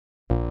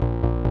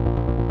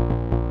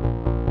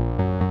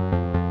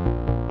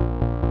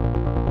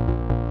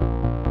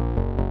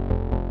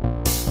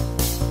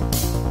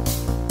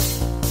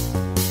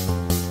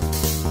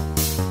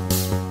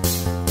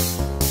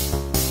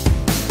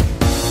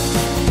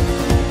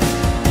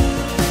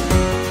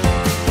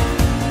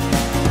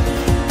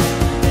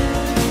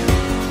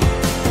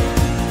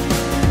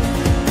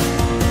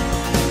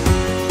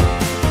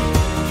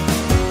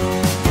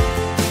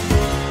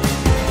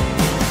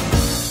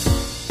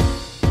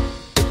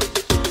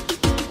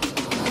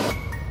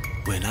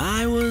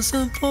I was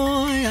a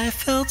boy, I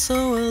felt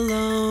so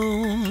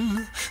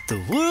alone. The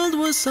world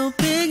was so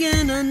big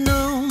and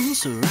unknown,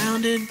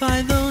 surrounded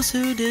by those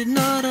who did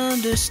not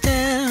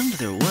understand.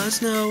 There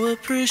was no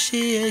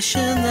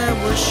appreciation that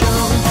was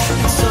shown,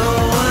 and so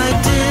I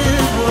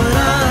did what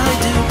I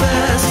do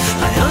best.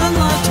 I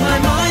unlocked my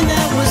mind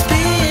that was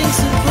being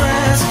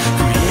suppressed,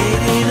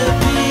 created a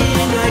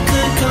being I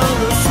could call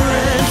a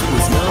friend,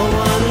 with no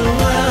one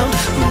around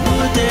who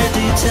would dare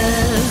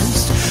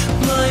detest.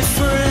 My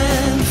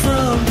friend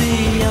from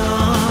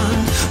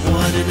beyond,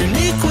 what an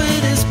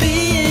iniquitous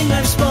being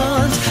I've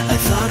spawned. I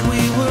thought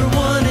we were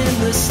one and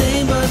the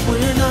same, but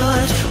we're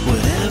not.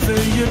 Whatever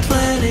you're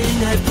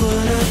planning, I've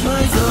put up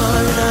my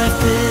guard. I've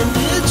been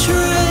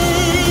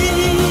betrayed,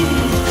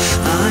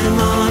 I'm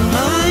on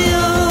my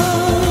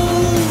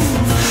own,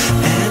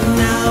 and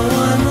now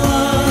I'm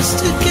lost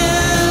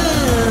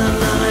again.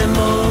 I'm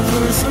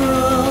overthrown,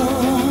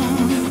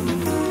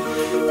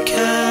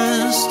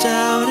 cast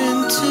out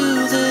into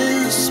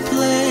this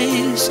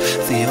place,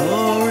 the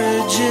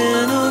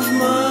origin of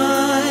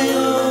my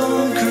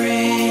own creation.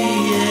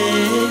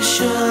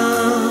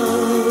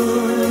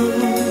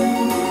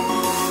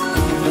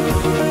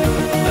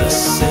 The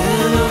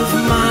sin of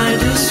my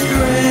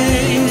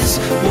disgrace,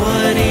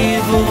 what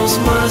evils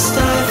must I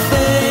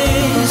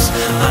face?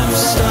 I'm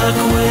stuck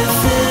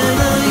within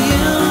a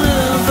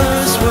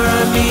universe where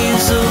I'm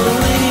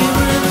easily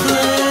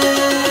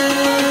replaced.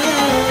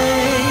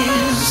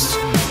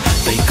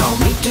 They call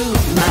me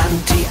Doom-Man,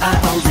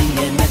 T.I.O. the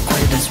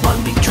iniquitous one,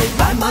 betrayed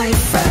by my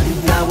friend.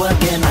 Now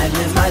again I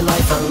live my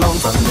life alone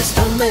from this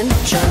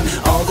dimension.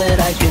 All that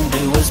I can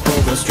do is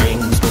pull the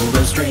strings, pull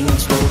the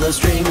strings, pull the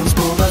strings,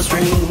 pull the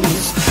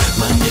strings.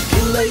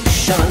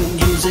 Manipulation,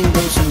 using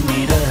those who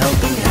need a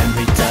helping hand.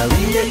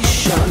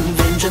 Retaliation,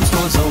 vengeance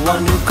towards the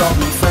one who called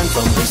me friend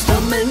from this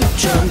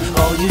dimension.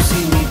 All you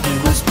see me do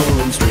is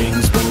pulling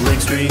strings, pulling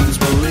strings,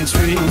 pulling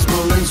strings,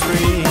 pulling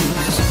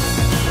strings.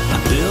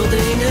 I'm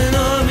building an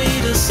army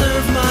to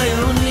serve my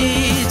own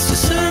needs, to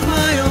serve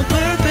my own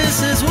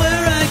purposes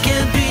where I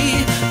can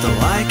be.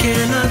 Though I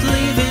cannot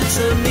leave, it's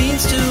a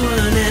means to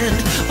an end.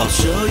 I'll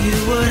show you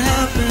what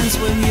happens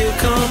when you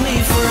call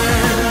me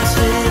friend.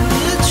 In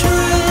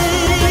betrayed,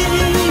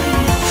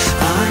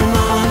 I'm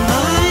on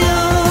my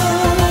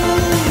own,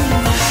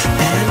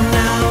 and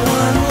now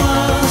I'm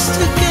lost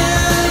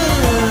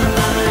again.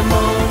 I'm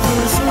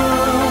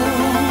overthrown,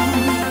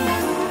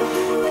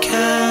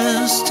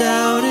 cast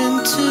out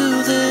into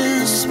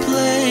this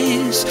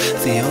place,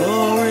 the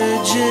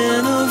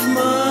origin of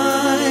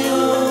my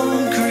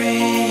own creation.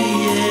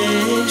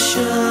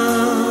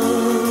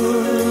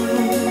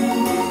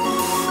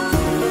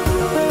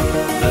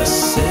 The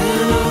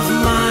sin of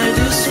my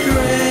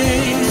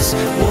disgrace,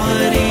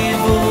 what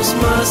evils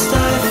must I